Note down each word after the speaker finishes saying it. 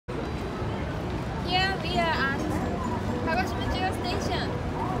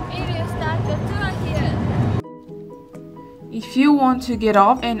If you want to get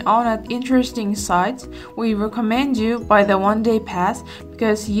off and on at interesting sites, we recommend you buy the one-day pass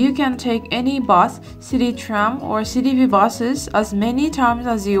because you can take any bus, city tram or city view buses as many times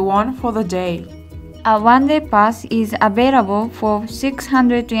as you want for the day. A one-day pass is available for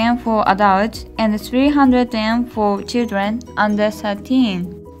 600 yen for adults and 300 yen for children under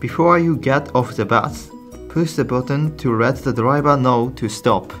 13. Before you get off the bus, push the button to let the driver know to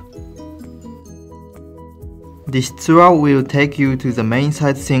stop. This tour will take you to the main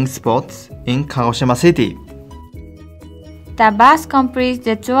sightseeing spots in Kagoshima City. The bus completes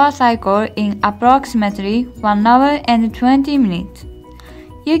the tour cycle in approximately 1 hour and 20 minutes.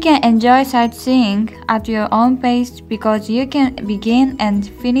 You can enjoy sightseeing at your own pace because you can begin and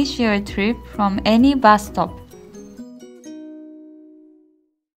finish your trip from any bus stop.